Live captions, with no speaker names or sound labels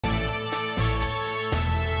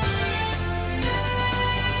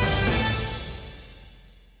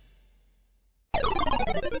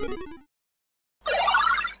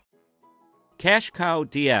Cash Cow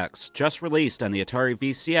DX just released on the Atari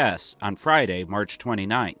VCS on Friday, March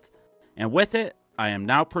 29th, and with it, I am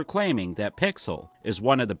now proclaiming that Pixel is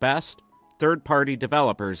one of the best third-party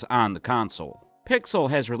developers on the console.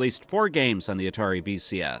 Pixel has released 4 games on the Atari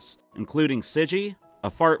VCS, including Sigi,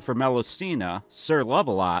 A Fart for Melocina, Sir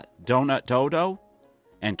Love-A-Lot, Donut DoDo,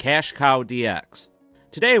 and Cash Cow DX.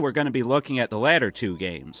 Today we're going to be looking at the latter 2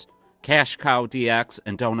 games, Cash Cow DX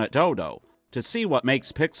and Donut DoDo, to see what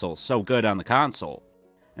makes Pixel so good on the console.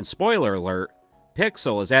 And spoiler alert,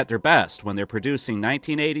 Pixel is at their best when they're producing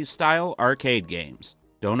 1980s-style arcade games.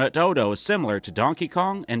 Donut DoDo is similar to Donkey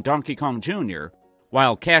Kong and Donkey Kong Jr.,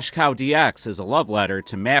 while Cash Cow DX is a love letter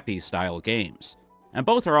to Mappy-style games. And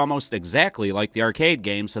both are almost exactly like the arcade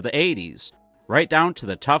games of the 80s, right down to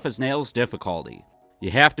the tough-as-nails difficulty.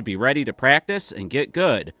 You have to be ready to practice and get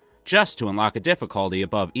good just to unlock a difficulty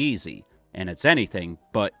above easy, and it's anything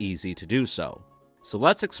but easy to do so. So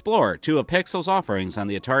let's explore 2 of Pixel's offerings on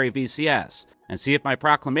the Atari VCS, and see if my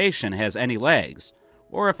proclamation has any legs,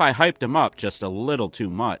 or if I hyped him up just a little too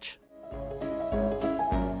much.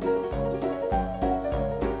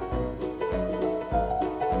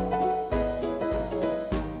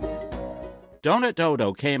 Donut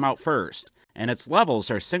DoDo came out first, and its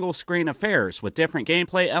levels are single-screen affairs with different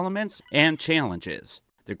gameplay elements and challenges.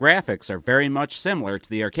 The graphics are very much similar to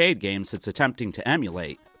the arcade games it's attempting to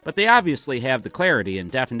emulate, but they obviously have the clarity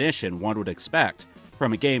and definition one would expect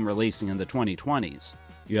from a game releasing in the 2020s.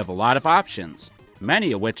 You have a lot of options,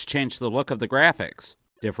 many of which change the look of the graphics,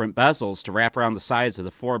 different bezels to wrap around the sides of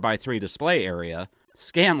the 4x3 display area,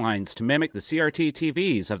 scan lines to mimic the CRT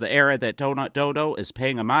TVs of the era that Donut DoDo is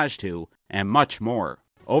paying homage to, and much more.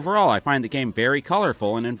 Overall, I find the game very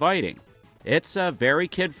colorful and inviting. It's a very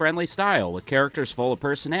kid-friendly style with characters full of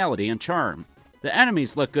personality and charm. The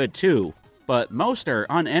enemies look good too, but most are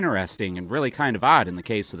uninteresting and really kind of odd in the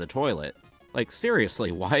case of the toilet. Like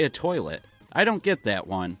seriously, why a toilet? I don't get that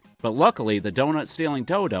one, but luckily the donut-stealing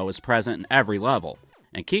Dodo is present in every level,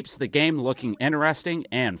 and keeps the game looking interesting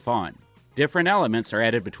and fun. Different elements are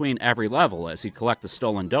added between every level as you collect the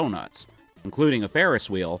stolen donuts, including a Ferris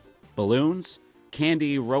wheel, balloons,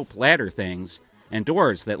 candy rope ladder things, and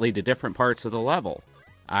doors that lead to different parts of the level.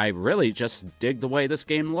 I really just dig the way this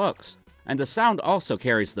game looks. And the sound also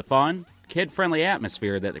carries the fun, kid-friendly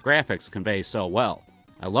atmosphere that the graphics convey so well.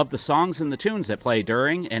 I love the songs and the tunes that play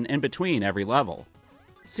during and in between every level.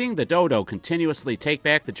 Seeing the Dodo continuously take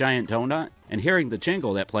back the giant donut and hearing the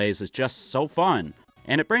jingle that plays is just so fun,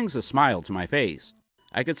 and it brings a smile to my face.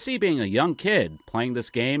 I could see being a young kid playing this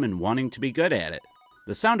game and wanting to be good at it.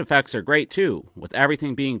 The sound effects are great too, with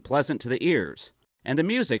everything being pleasant to the ears, and the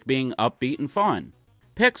music being upbeat and fun.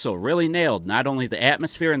 Pixel really nailed not only the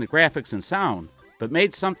atmosphere and the graphics and sound, but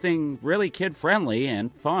made something really kid-friendly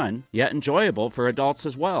and fun, yet enjoyable for adults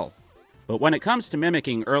as well. But when it comes to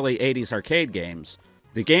mimicking early 80s arcade games,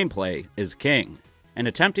 the gameplay is king, and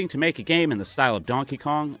attempting to make a game in the style of Donkey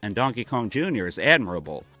Kong and Donkey Kong Jr. is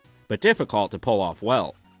admirable, but difficult to pull off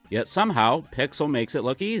well. Yet somehow, Pixel makes it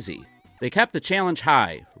look easy. They kept the challenge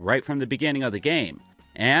high, right from the beginning of the game,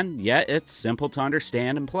 and yet it's simple to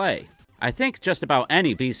understand and play. I think just about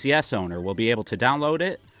any VCS owner will be able to download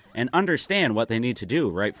it and understand what they need to do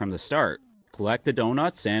right from the start. Collect the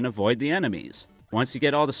donuts and avoid the enemies. Once you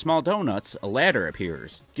get all the small donuts, a ladder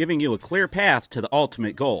appears, giving you a clear path to the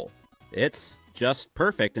ultimate goal. It's just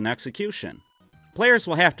perfect in execution. Players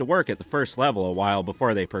will have to work at the first level a while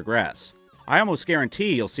before they progress. I almost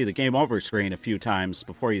guarantee you'll see the game over screen a few times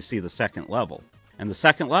before you see the second level. And the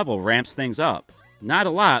second level ramps things up. Not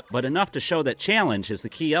a lot, but enough to show that challenge is the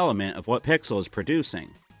key element of what Pixel is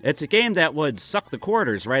producing. It's a game that would suck the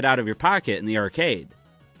quarters right out of your pocket in the arcade.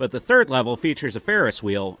 But the third level features a Ferris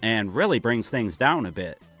wheel and really brings things down a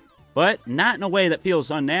bit. But not in a way that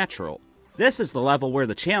feels unnatural. This is the level where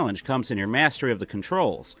the challenge comes in your mastery of the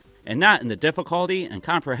controls, and not in the difficulty and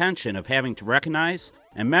comprehension of having to recognize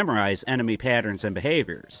and memorize enemy patterns and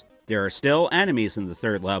behaviors. There are still enemies in the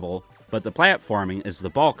third level, but the platforming is the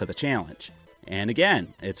bulk of the challenge. And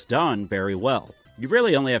again, it's done very well. You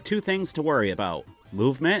really only have 2 things to worry about: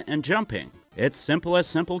 movement and jumping. It's simple as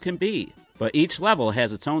simple can be, but each level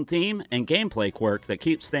has its own theme and gameplay quirk that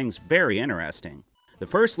keeps things very interesting. The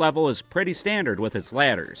first level is pretty standard with its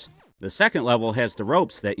ladders. The second level has the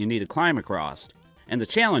ropes that you need to climb across, and the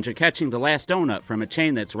challenge of catching the last donut from a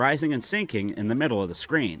chain that's rising and sinking in the middle of the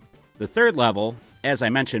screen. The third level, as I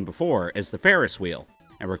mentioned before, is the Ferris wheel,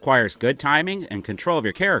 and requires good timing and control of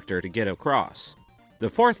your character to get across. The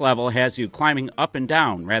fourth level has you climbing up and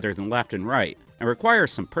down rather than left and right, and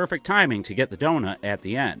requires some perfect timing to get the donut at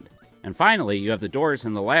the end. And finally, you have the doors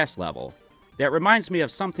in the last level, That reminds me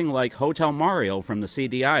of something like Hotel Mario from the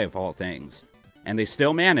CDI of all things. And they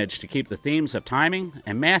still managed to keep the themes of timing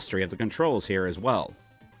and mastery of the controls here as well.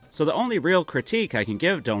 So the only real critique I can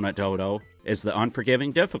give Donut Dodo is the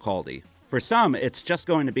unforgiving difficulty. For some, it's just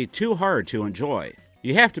going to be too hard to enjoy.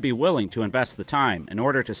 You have to be willing to invest the time in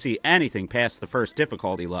order to see anything past the first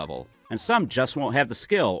difficulty level, and some just won't have the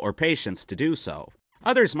skill or patience to do so.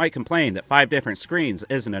 Others might complain that 5 different screens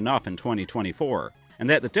isn't enough in 2024, and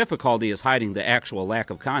that the difficulty is hiding the actual lack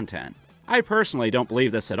of content. I personally don't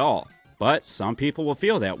believe this at all, but some people will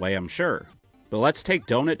feel that way, I'm sure. But let's take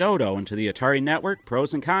Donut Dodo into the Atari Network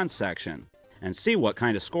pros and cons section, and see what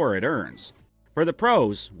kind of score it earns. For the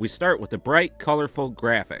pros, we start with the bright, colorful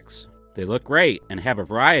graphics. They look great and have a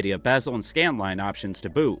variety of bezel and scanline options to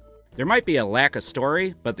boot. There might be a lack of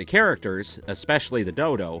story, but the characters, especially the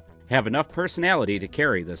Dodo, have enough personality to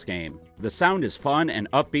carry this game. The sound is fun and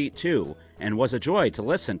upbeat too, and was a joy to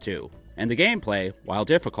listen to. And the gameplay, while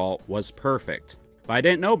difficult, was perfect. If I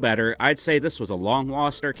didn't know better, I'd say this was a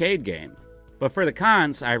long-lost arcade game. But for the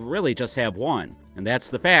cons, I really just have one, and that's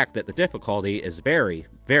the fact that the difficulty is very,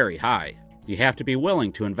 very high. You have to be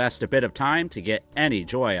willing to invest a bit of time to get any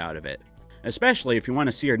joy out of it, especially if you want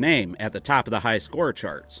to see your name at the top of the high score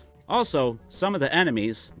charts. Also, some of the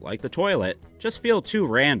enemies, like the toilet, just feel too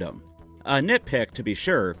random. A nitpick to be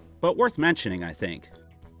sure, but worth mentioning I think.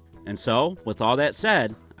 And so, with all that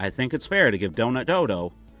said, I think it's fair to give Donut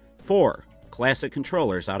Dodo 4 classic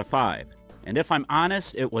controllers out of 5. And if I'm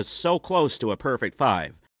honest, it was so close to a perfect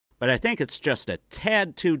 5, but I think it's just a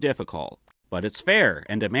tad too difficult. But it's fair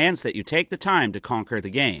and demands that you take the time to conquer the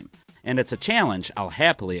game, and it's a challenge I'll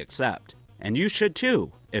happily accept. And you should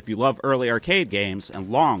too, if you love early arcade games and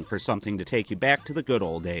long for something to take you back to the good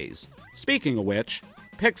old days. Speaking of which,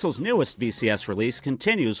 Pixel's newest VCS release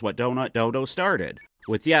continues what Donut Dodo started,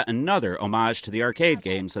 with yet another homage to the arcade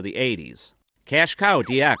games of the 80s. Cash Cow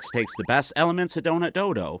DX takes the best elements of Donut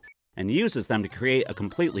Dodo and uses them to create a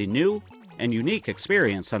completely new and unique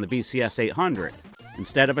experience on the VCS 800.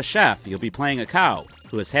 Instead of a chef, you'll be playing a cow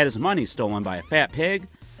who has had his money stolen by a fat pig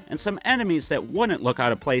and some enemies that wouldn't look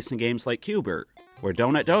out of place in games like Q*bert. Where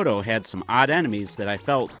Donut Dodo had some odd enemies that I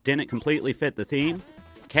felt didn't completely fit the theme,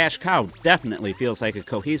 Cash Cow definitely feels like a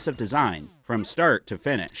cohesive design from start to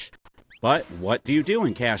finish. But what do you do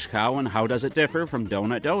in Cash Cow and how does it differ from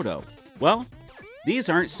Donut Dodo? Well, these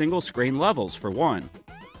aren't single screen levels for one.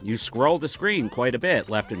 You scroll the screen quite a bit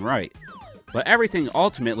left and right. But everything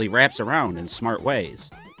ultimately wraps around in smart ways.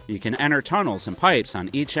 You can enter tunnels and pipes on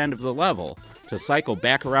each end of the level to cycle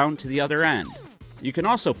back around to the other end. You can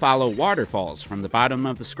also follow waterfalls from the bottom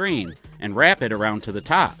of the screen and wrap it around to the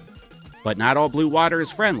top. But not all blue water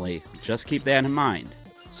is friendly, just keep that in mind.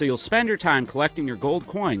 So you'll spend your time collecting your gold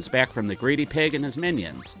coins back from the greedy pig and his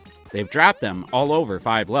minions. They've dropped them all over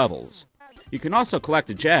 5 levels. You can also collect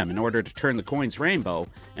a gem in order to turn the coins rainbow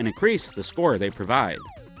and increase the score they provide.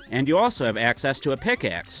 And you also have access to a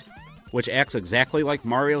pickaxe, which acts exactly like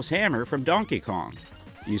Mario's hammer from Donkey Kong.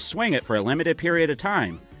 You swing it for a limited period of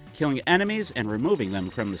time, killing enemies and removing them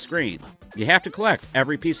from the screen. You have to collect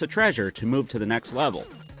every piece of treasure to move to the next level.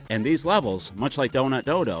 And these levels, much like Donut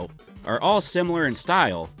Dodo, are all similar in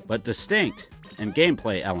style, but distinct in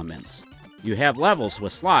gameplay elements. You have levels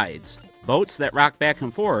with slides, boats that rock back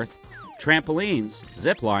and forth, trampolines,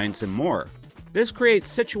 zip lines, and more. This creates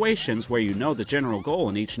situations where you know the general goal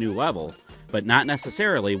in each new level, but not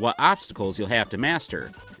necessarily what obstacles you'll have to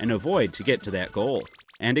master and avoid to get to that goal.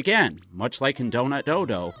 And again, much like in Donut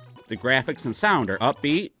Dodo, the graphics and sound are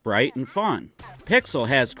upbeat, bright, and fun. Pixel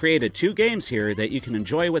has created 2 games here that you can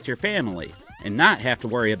enjoy with your family and not have to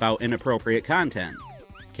worry about inappropriate content.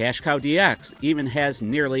 Cash Cow DX even has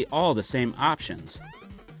nearly all the same options.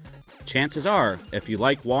 Chances are, if you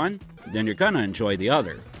like one, then you're gonna enjoy the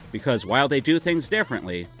other, because while they do things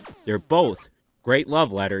differently, they're both great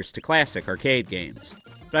love letters to classic arcade games.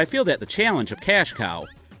 But I feel that the challenge of Cash Cow,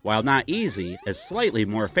 while not easy, is slightly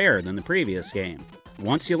more fair than the previous game.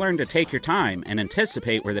 Once you learn to take your time and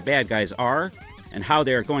anticipate where the bad guys are and how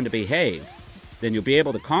they are going to behave, then you'll be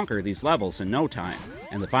able to conquer these levels in no time.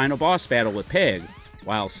 And the final boss battle with Pig,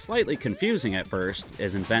 while slightly confusing at first,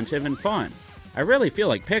 is inventive and fun. I really feel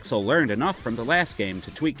like Pixel learned enough from the last game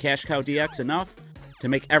to tweak Cash Cow DX enough to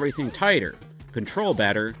make everything tighter, control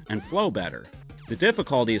better, and flow better. The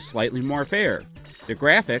difficulty is slightly more fair, the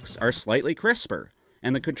graphics are slightly crisper,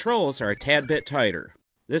 and the controls are a tad bit tighter.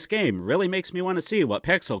 This game really makes me want to see what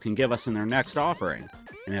Pixel can give us in their next offering,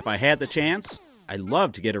 and if I had the chance, I'd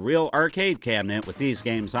love to get a real arcade cabinet with these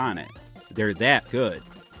games on it. They're that good.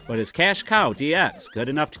 But is Cash Cow DX good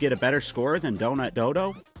enough to get a better score than Donut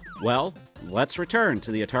Dodo? Well, let's return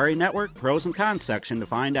to the Atari Network pros and cons section to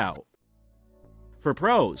find out. For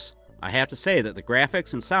pros, I have to say that the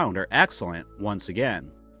graphics and sound are excellent once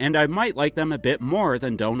again, and I might like them a bit more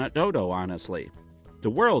than DoDo honestly. The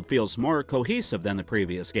world feels more cohesive than the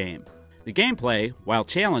previous game. The gameplay, while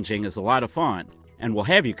challenging, is a lot of fun, and will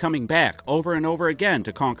have you coming back over and over again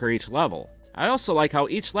to conquer each level. I also like how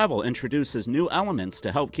each level introduces new elements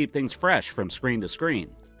to help keep things fresh from screen to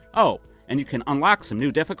screen. Oh, and you can unlock some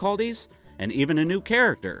new difficulties, and even a new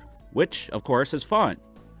character, which of course is fun.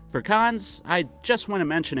 For cons, I just want to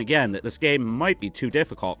mention again that this game might be too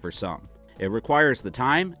difficult for some. It requires the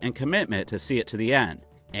time and commitment to see it to the end,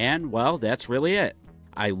 and well, that's really it.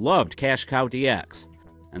 I loved Cash Cow DX,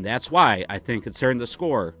 and that's why I think it's earned the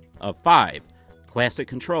score of 5 classic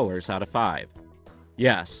controllers out of 5.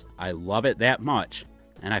 Yes, I love it that much,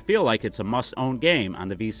 and I feel like it's a must-own game on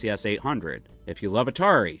the VCS 800. If you love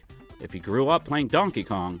Atari, if you grew up playing Donkey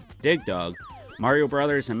Kong, Dig Dug, Mario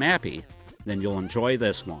Brothers, and Mappy, then you'll enjoy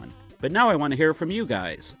this one. But now I want to hear from you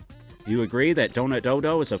guys. Do you agree that Donut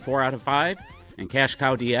Dodo is a 4 out of 5, and Cash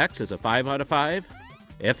Cow DX is a 5 out of 5?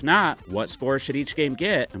 If not, what score should each game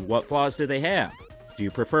get, and what flaws do they have? Do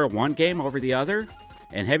you prefer one game over the other?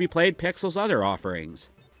 And have you played Pixel's other offerings?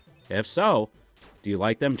 If so, do you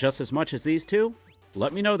like them just as much as these two?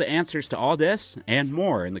 Let me know the answers to all this and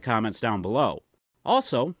more in the comments down below.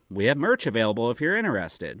 Also, we have merch available if you're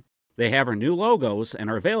interested. They have our new logos and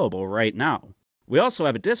are available right now. We also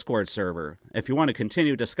have a Discord server if you want to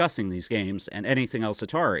continue discussing these games and anything else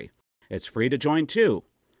Atari. It's free to join too.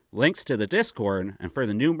 Links to the Discord and for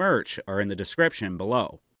the new merch are in the description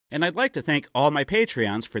below. And I'd like to thank all my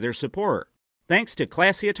Patreons for their support. Thanks to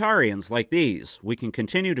classy Atarians like these, we can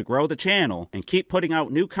continue to grow the channel and keep putting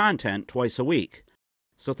out new content twice a week.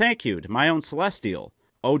 So thank you to my own Celestial,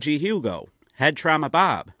 OG Hugo, Head Trauma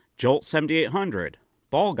Bob, Jolt 7800,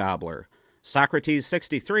 Ball Gobbler, Socrates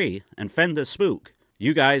 63, and Fend the Spook.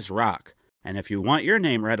 You guys rock. And if you want your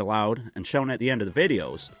name read aloud and shown at the end of the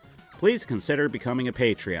videos, please consider becoming a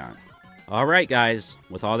Patreon. Alright guys,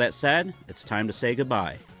 with all that said, it's time to say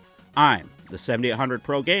goodbye. I'm the 7800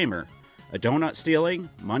 Pro Gamer, a donut-stealing,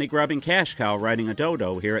 money-grubbing cash cow riding a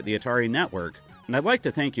dodo here at the Atari Network, and I'd like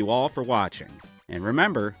to thank you all for watching. And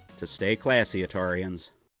remember to stay classy, Atarians.